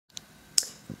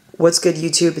What's good,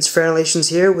 YouTube? It's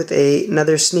Franalations here with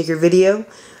another sneaker video.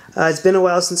 It's been a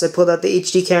while since I pulled out the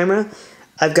HD camera.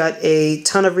 I've got a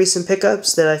ton of recent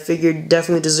pickups that I figured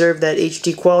definitely deserve that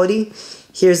HD quality.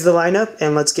 Here's the lineup,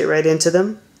 and let's get right into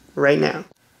them right now.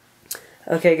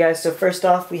 Okay guys, so first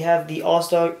off we have the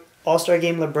All-Star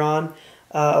Game LeBron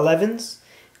 11s.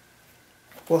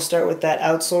 We'll start with that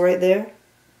outsole right there.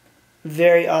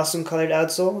 Very awesome colored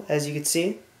outsole, as you can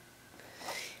see.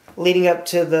 Leading up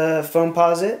to the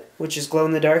Foamposite, which is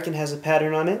glow-in-the-dark and has a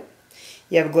pattern on it.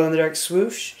 You have a glow-in-the-dark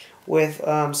swoosh with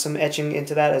some etching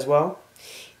into that as well.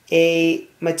 A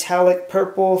metallic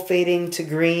purple fading to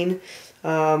green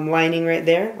lining right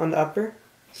there on the upper.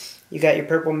 You got your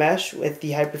purple mesh with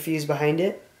the hyperfuse behind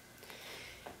it.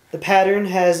 The pattern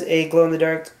has a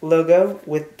glow-in-the-dark logo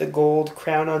with the gold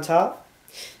crown on top.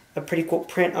 A pretty cool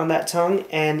print on that tongue,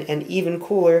 and an even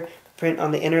cooler print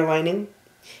on the inner lining,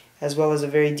 as well as a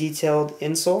very detailed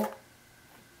insole.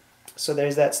 So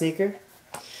there's that sneaker.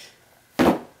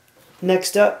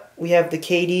 Next up, we have the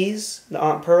KDs, the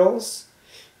Aunt Pearls.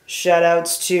 Shout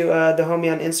outs to the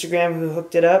homie on Instagram who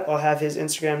hooked it up. I'll have his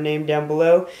Instagram name down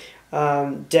below.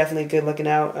 Definitely good looking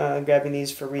out, grabbing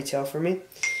these for retail for me.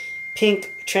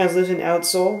 Pink translucent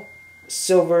outsole,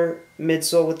 silver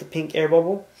midsole with the pink air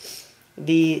bubble.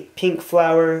 The pink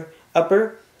flower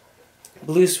upper,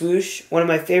 blue swoosh. One of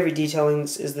my favorite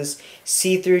detailings is this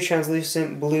see-through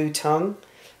translucent blue tongue.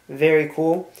 Very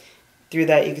cool. Through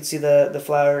that you can see the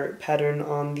flower pattern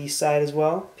on the side as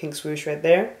well. Pink swoosh right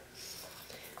there.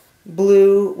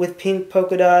 Blue with pink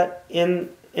polka dot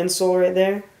insole right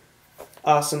there.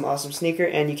 Awesome, awesome sneaker.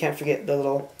 And you can't forget the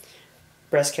little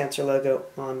breast cancer logo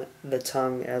on the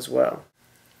tongue as well.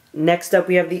 Next up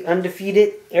we have the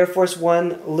undefeated Air Force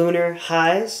One Lunar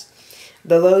Highs.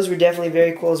 The lows were definitely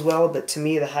very cool as well, but to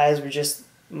me the highs were just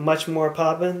much more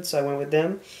poppin', so I went with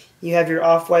them. You have your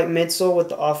off-white midsole with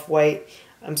the off-white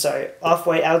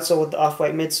outsole with the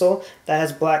off-white midsole that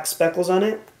has black speckles on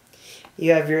it.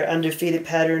 You have your undefeated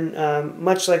pattern,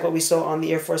 much like what we saw on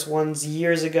the Air Force Ones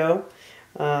years ago,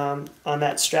 on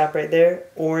that strap right there.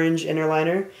 Orange inner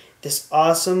liner. This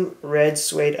awesome red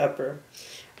suede upper.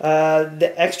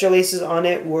 The extra laces on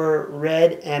it were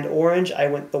red and orange. I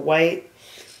went the white.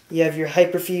 You have your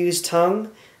hyperfused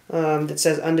tongue that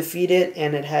says undefeated,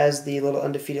 and it has the little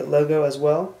undefeated logo as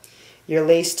well. Your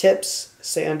lace tips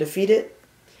say undefeated.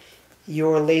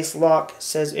 Your lace lock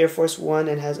says Air Force One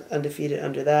and has undefeated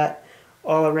under that.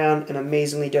 All around an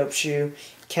amazingly dope shoe.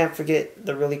 Can't forget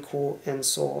the really cool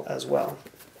insole as well.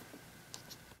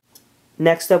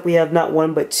 Next up we have not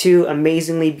one but two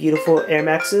amazingly beautiful Air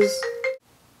Maxes.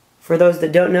 For those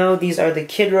that don't know, these are the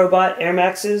Kid Robot Air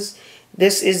Maxes.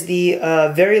 This is the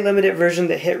very limited version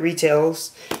that hit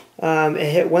retails.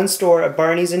 It hit one store at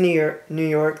Barney's in New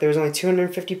York. There was only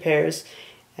 250 pairs,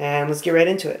 and let's get right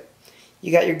into it.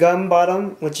 You got your gum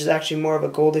bottom, which is actually more of a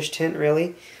goldish tint,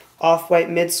 really. Off-white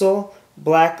midsole,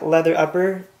 black leather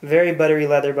upper, very buttery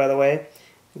leather, by the way.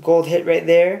 Gold hit right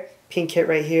there, pink hit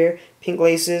right here, pink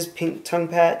laces, pink tongue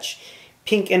patch,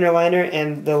 pink inner liner,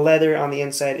 and the leather on the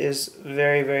inside is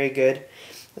very, very good.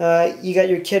 You got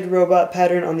your Kid Robot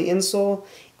pattern on the insole,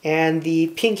 and the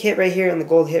pink hit right here and the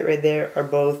gold hit right there are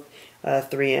both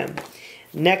 3M.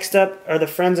 Next up are the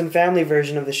Friends and Family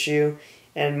version of the shoe,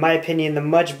 and in my opinion the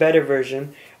much better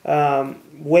version.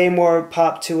 Way more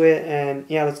pop to it, and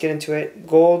yeah, let's get into it.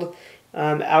 Gold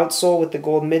outsole with the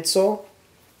gold midsole.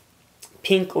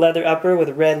 Pink leather upper with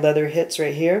red leather hits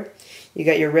right here. You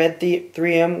got your red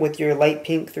 3M with your light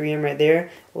pink 3M right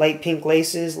there. Light pink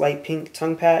laces, light pink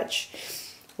tongue patch.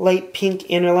 Light pink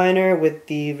inner liner with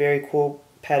the very cool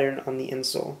pattern on the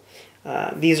insole.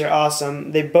 These are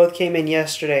awesome. They both came in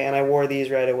yesterday and I wore these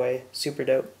right away. Super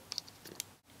dope.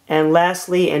 And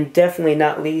lastly, and definitely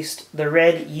not least, the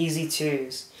red Yeezy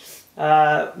 2s.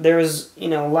 There was, a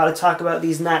lot of talk about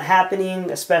these not happening,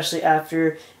 especially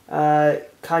after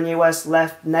Kanye West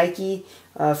left Nike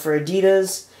for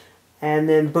Adidas. And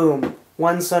then boom,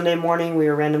 one Sunday morning we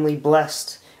were randomly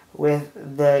blessed with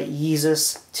the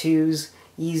Yeezy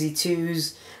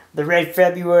 2s, the red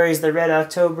Februarys, the red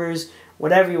Octobers,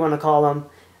 whatever you want to call them.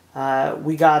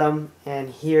 We got them, and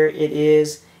here it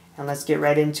is. And let's get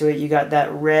right into it. You got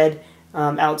that red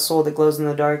outsole that glows in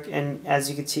the dark, and as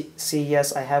you can see,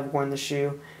 yes, I have worn the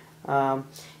shoe.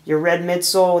 Your red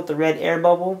midsole with the red air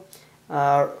bubble,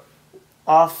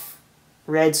 off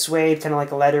red suede, kind of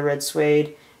like a lighter red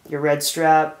suede. Your red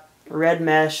strap, red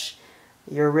mesh,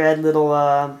 your red little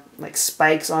like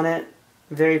spikes on it.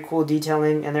 Very cool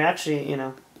detailing, and they're actually,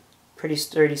 pretty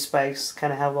sturdy spikes.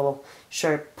 Kind of have a little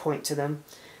sharp point to them.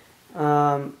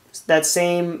 That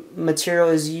same material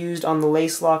is used on the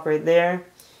lace lock right there.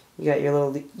 You got your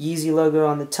little Yeezy logo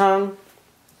on the tongue.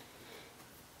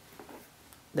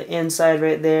 The inside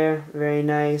right there, very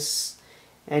nice.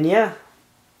 And yeah,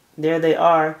 there they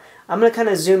are. I'm going to kind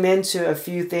of zoom into a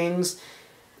few things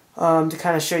to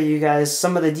kind of show you guys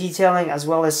some of the detailing as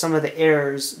well as some of the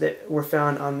errors that were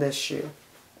found on this shoe.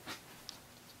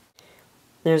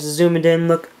 There's a zoomed in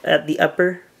look at the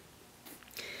upper.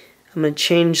 I'm going to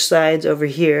change sides over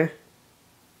here.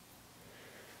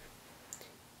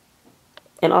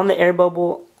 And on the air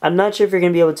bubble, I'm not sure if you're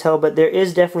going to be able to tell, but there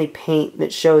is definitely paint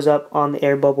that shows up on the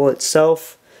air bubble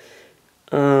itself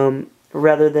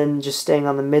rather than just staying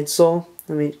on the midsole.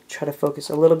 Let me try to focus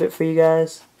a little bit for you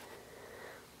guys.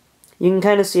 You can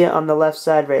kind of see it on the left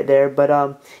side right there,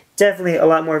 but definitely a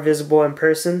lot more visible in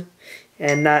person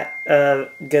and not a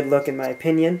good look in my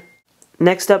opinion.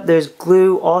 Next up, there's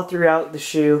glue all throughout the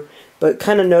shoe, but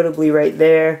kind of notably right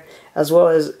there, as well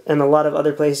as in a lot of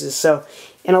other places. So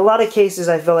in a lot of cases,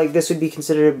 I feel like this would be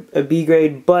considered a B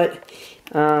grade, but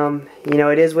you know,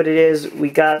 it is what it is.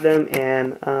 We got them,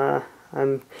 and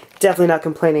I'm definitely not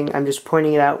complaining. I'm just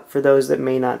pointing it out for those that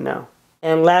may not know.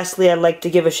 And lastly, I'd like to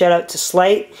give a shout out to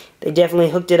Slight. They definitely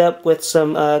hooked it up with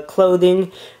some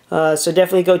clothing. So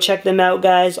definitely go check them out,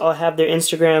 guys. I'll have their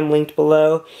Instagram linked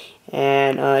below.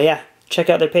 And yeah, check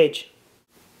out their page.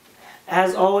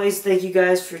 As always, thank you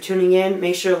guys for tuning in.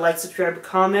 Make sure to like, subscribe,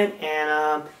 comment,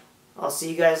 and I'll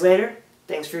see you guys later.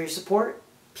 Thanks for your support.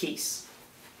 Peace.